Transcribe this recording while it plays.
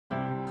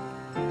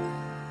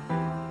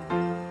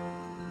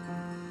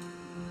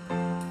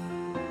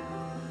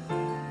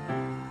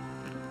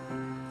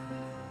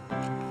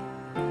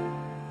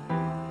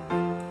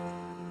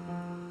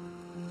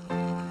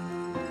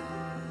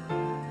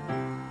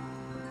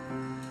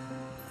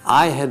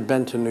I had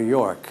been to New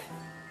York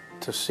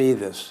to see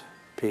this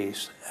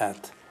piece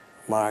at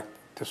Mark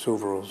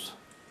DiSuvero's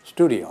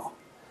studio,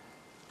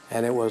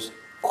 and it was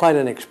quite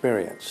an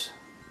experience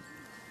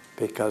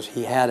because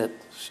he had it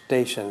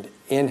stationed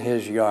in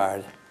his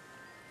yard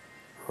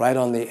right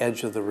on the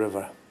edge of the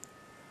river,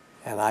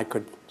 and I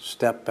could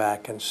step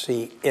back and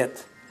see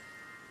it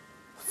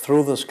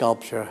through the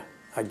sculpture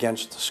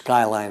against the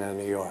skyline of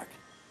New York.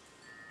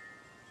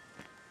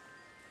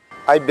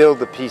 I build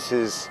the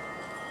pieces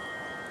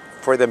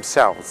for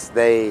themselves.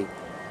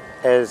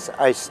 As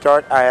I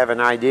start, I have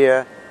an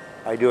idea,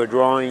 I do a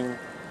drawing,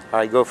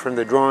 I go from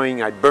the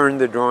drawing, I burn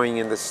the drawing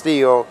in the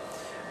steel,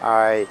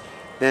 I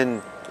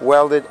then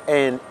weld it,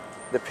 and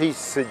the piece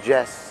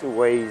suggests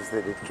ways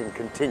that it can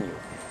continue.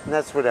 And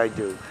that's what I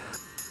do.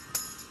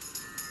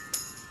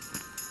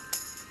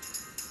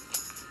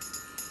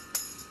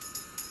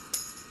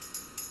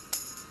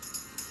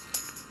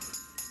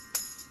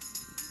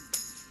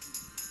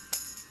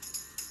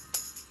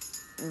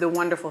 The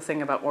wonderful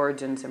thing about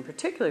Origins in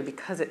particular,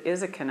 because it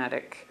is a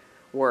kinetic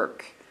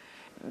work,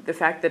 the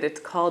fact that it's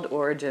called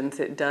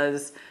Origins, it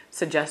does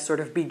suggest sort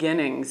of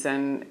beginnings,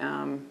 and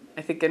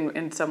I think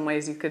in some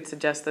ways you could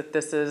suggest that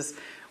this is,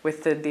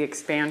 with the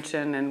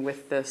expansion and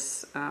with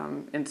this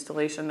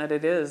installation, that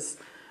it is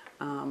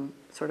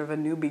sort of a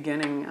new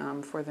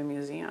beginning for the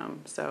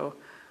museum. So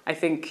I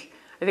think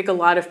a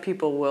lot of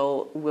people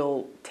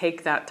will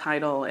take that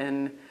title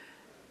in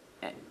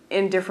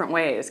different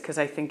ways, because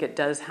I think it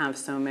does have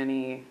so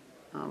many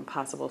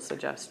possible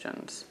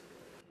suggestions.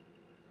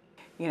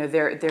 You know,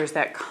 there's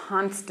that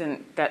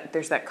constant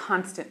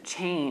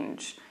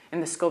change in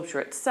the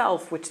sculpture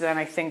itself, which then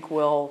I think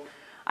will,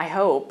 I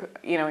hope,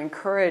 you know,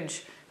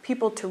 encourage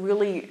people to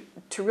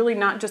really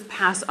not just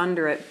pass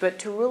under it, but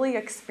to really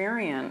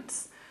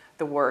experience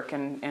the work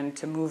and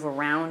to move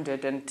around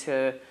it, and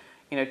to,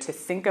 you know, to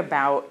think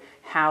about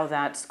how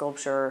that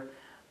sculpture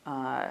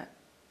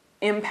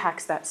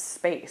impacts that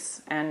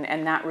space,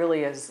 and that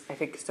really is, I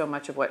think, so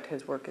much of what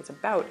his work is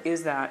about,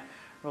 is that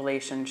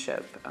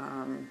relationship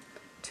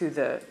to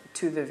the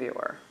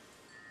viewer.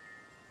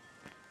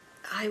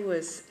 I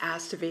was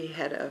asked to be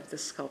head of the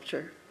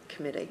sculpture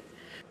committee.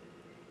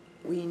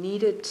 We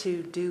needed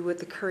to do what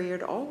the Currier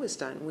had always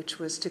done, which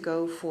was to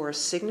go for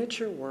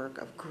signature work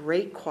of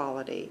great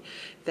quality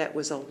that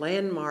was a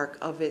landmark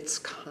of its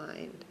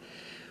kind.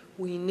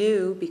 We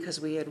knew, because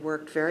we had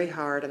worked very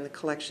hard on the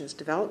collection's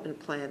development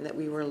plan, that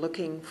we were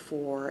looking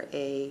for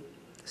a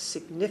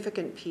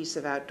significant piece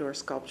of outdoor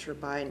sculpture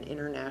by an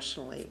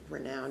internationally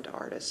renowned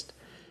artist.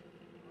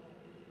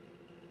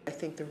 I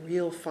think the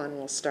real fun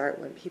will start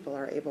when people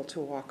are able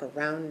to walk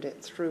around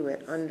it, through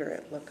it, under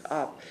it, look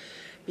up,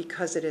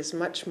 because it is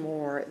much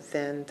more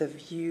than the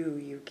view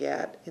you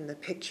get in the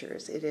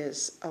pictures. It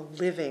is a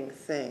living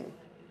thing.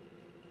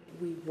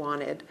 We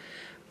wanted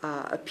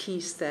a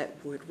piece that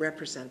would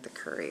represent the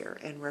Currier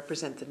and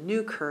represent the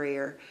new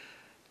Currier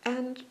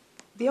and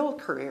the old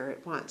Currier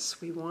at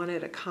once. We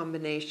wanted a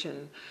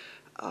combination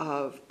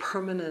of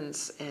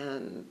permanence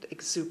and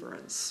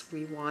exuberance.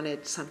 We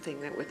wanted something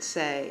that would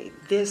say,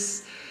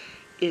 this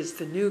is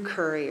the new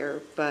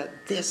Currier, but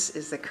this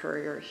is the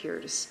Currier here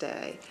to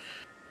stay.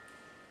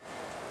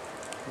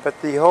 But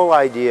the whole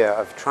idea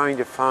of trying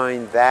to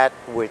find that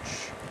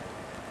which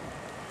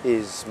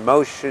is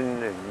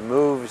motion and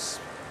moves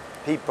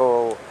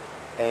people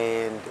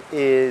and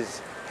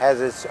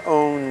has its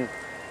own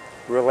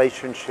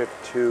relationship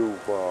to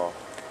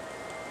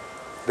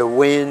the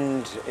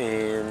wind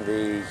and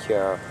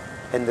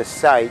the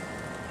sight,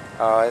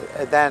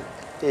 that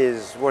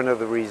is one of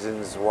the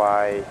reasons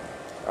why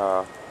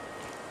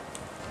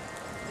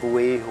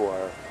we, who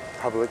are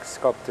public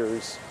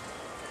sculptors,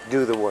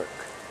 do the work.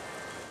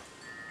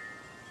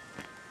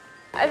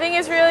 I think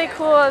it's really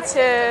cool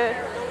to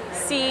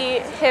see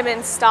him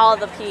install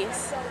the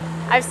piece.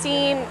 I've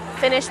seen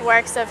finished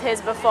works of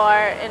his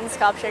before in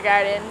sculpture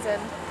gardens,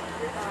 and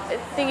I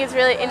think it's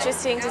really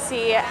interesting to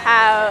see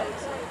how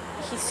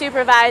he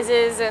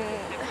supervises and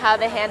how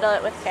they handle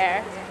it with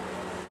care.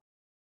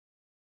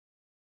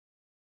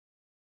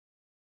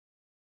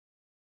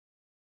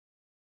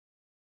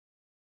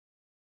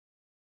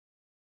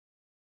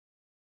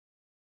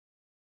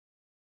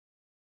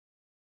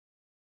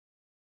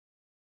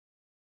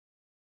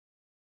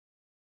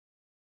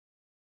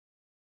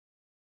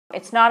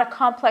 It's not a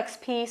complex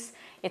piece.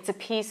 It's a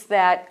piece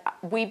that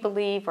we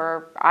believe,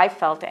 or I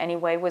felt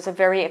anyway, was a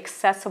very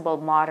accessible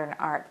modern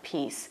art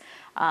piece.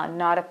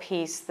 Not a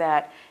piece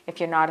that, if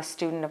you're not a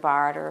student of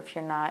art, or if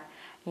you're not,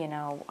 you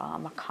know,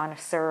 a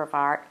connoisseur of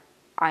art,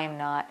 I am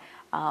not.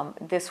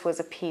 This was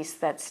a piece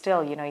that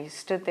still, you know, you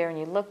stood there and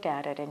you looked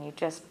at it and you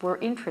just were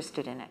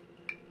interested in it.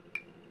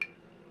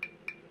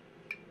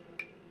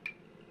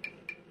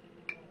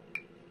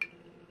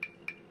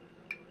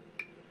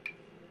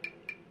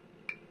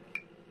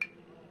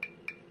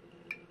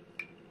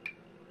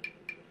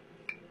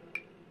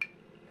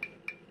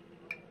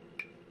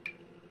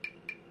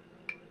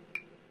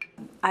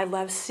 I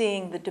love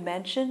seeing the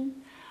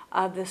dimension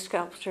of the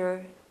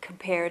sculpture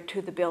compared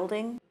to the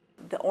building.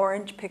 The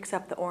orange picks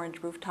up the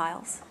orange roof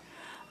tiles.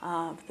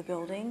 of the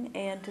building,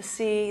 and to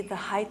see the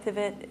height of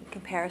it in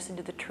comparison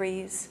to the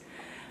trees,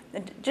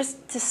 and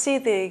just to see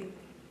the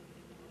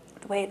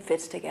way it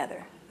fits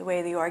together, the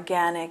way the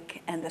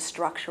organic and the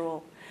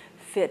structural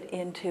fit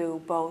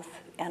into both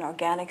an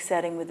organic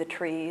setting with the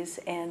trees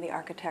and the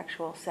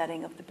architectural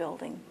setting of the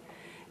building.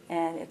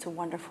 And it's a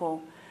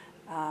wonderful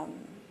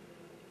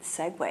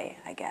segue,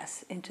 I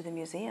guess, into the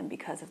museum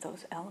because of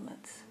those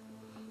elements.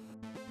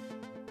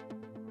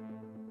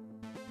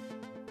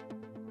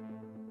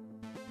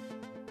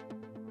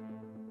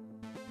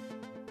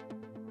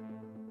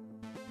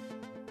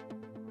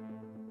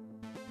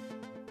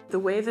 The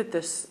way that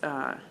this,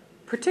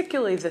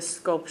 particularly this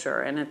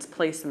sculpture and its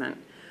placement,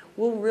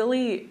 will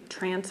really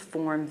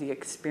transform the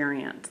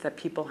experience that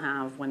people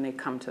have when they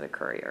come to the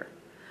Currier.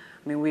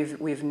 I mean,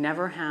 we've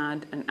never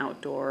had an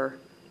outdoor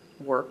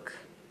work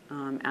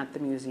at the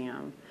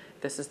museum.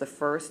 This is the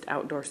first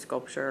outdoor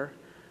sculpture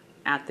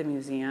at the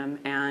museum,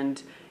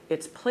 and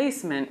its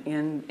placement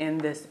in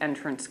this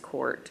entrance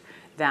court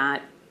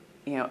that,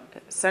 you know,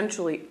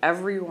 essentially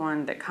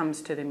everyone that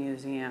comes to the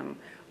museum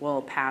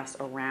will pass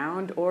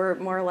around or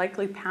more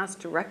likely pass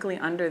directly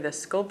under the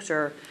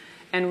sculpture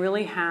and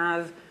really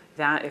have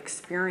that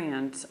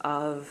experience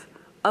of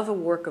a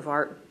work of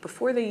art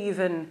before they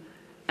even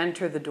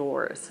enter the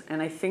doors.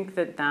 And I think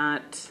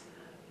that's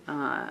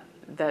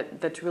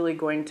really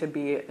going to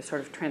be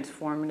sort of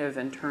transformative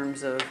in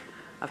terms of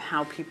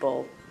how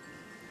people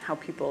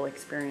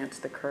experience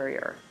the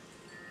Currier.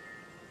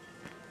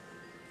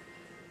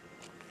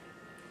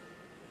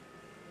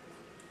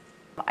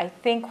 I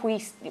think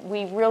we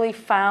really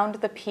found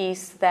the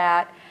piece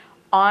that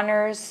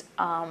honors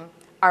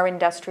our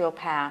industrial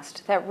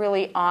past, that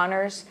really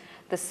honors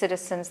the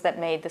citizens that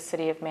made the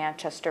city of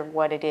Manchester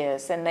what it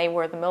is. And they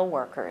were the mill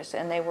workers,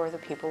 and they were the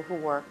people who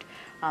worked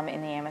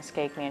in the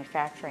Amoskeag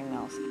manufacturing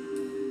mills.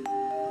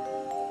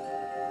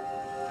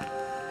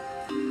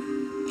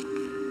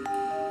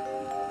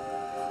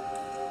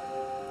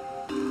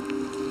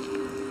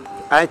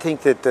 I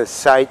think that the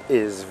site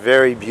is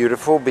very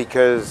beautiful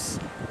because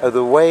of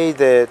the way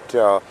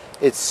that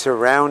it's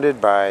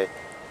surrounded by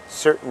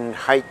certain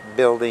height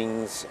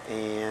buildings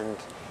and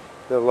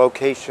the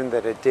location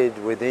that it did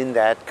within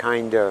that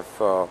kind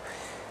of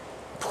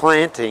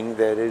planting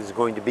that is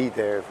going to be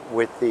there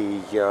with the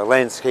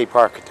landscape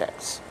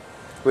architects,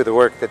 with the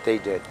work that they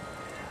did.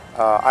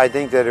 I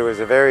think that it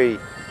was a very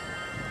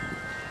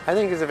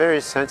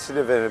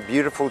sensitive and a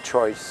beautiful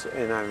choice,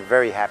 and I'm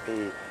very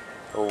happy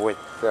with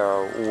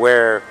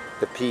where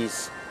the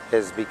piece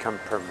has become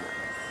permanent.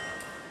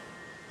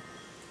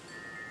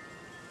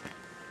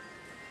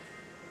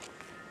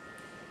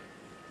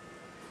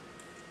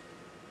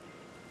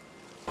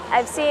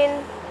 I've seen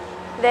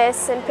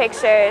this in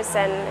pictures,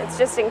 and it's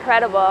just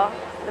incredible,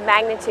 the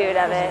magnitude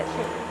of it,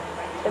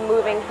 the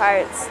moving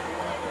parts.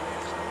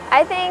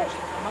 I think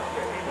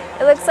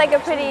it looks like a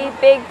pretty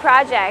big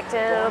project,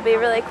 and it'll be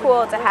really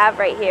cool to have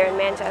right here in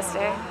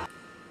Manchester.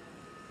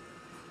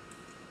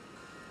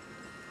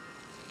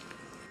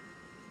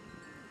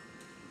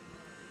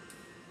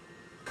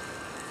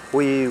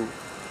 We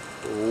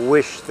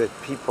wish that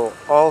people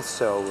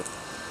also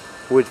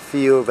would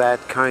feel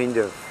that kind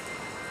of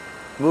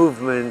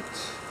movement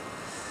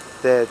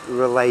that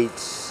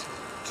relates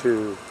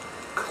to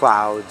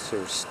clouds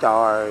or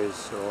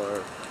stars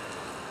or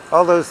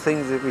all those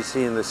things that we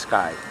see in the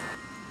sky.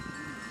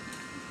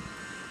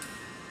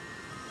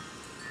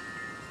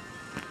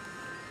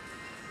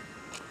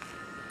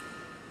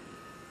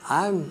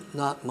 I'm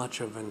not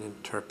much of an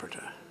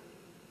interpreter.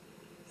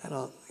 I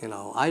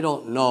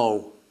don't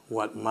know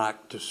what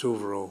Mark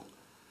DiSuvero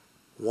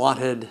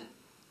wanted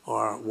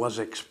or was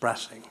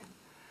expressing.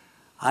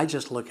 I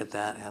just look at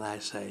that and I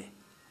say,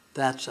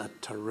 that's a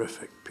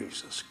terrific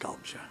piece of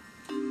sculpture.